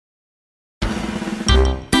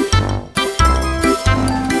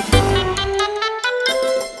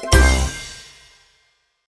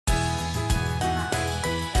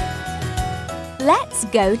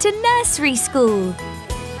go to nursery school.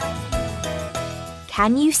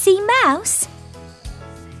 Can you see Mouse?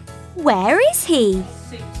 Where is he?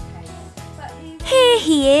 Here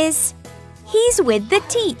he is. He's with the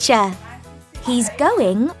teacher. He's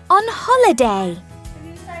going on holiday.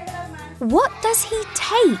 What does he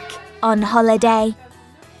take on holiday?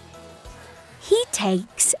 He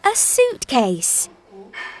takes a suitcase.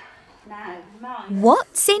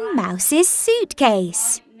 What's in Mouse's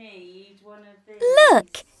suitcase?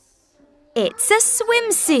 Look! It's a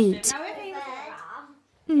swimsuit.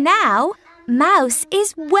 Now, Mouse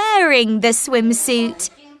is wearing the swimsuit.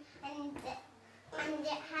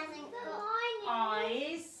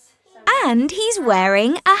 And he's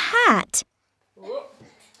wearing a hat.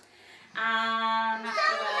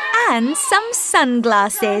 And some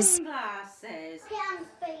sunglasses.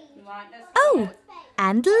 Oh,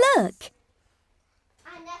 and look!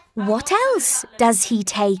 What else does he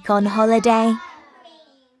take on holiday?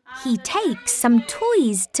 He takes some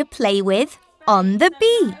toys to play with on the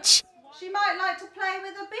beach. She might like to play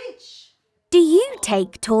with the beach. Do you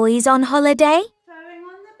take toys on holiday? Throwing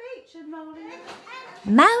on the beach and rolling it.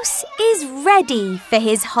 Mouse is ready for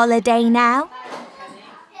his holiday now.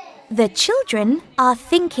 The children are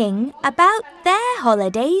thinking about their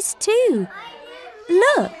holidays too.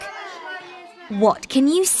 Look! What can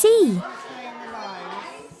you see?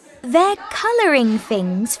 They're colouring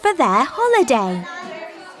things for their holiday.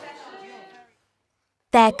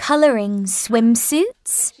 They're colouring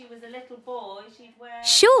swimsuits,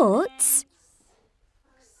 shorts,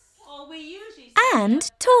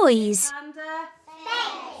 and toys.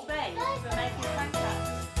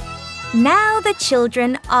 Now the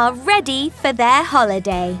children are ready for their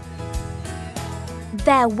holiday.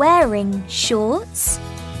 They're wearing shorts,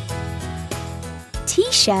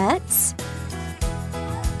 t-shirts,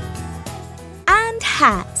 and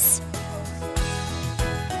hats.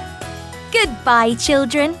 Goodbye,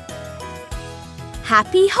 children.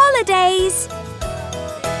 Happy holidays!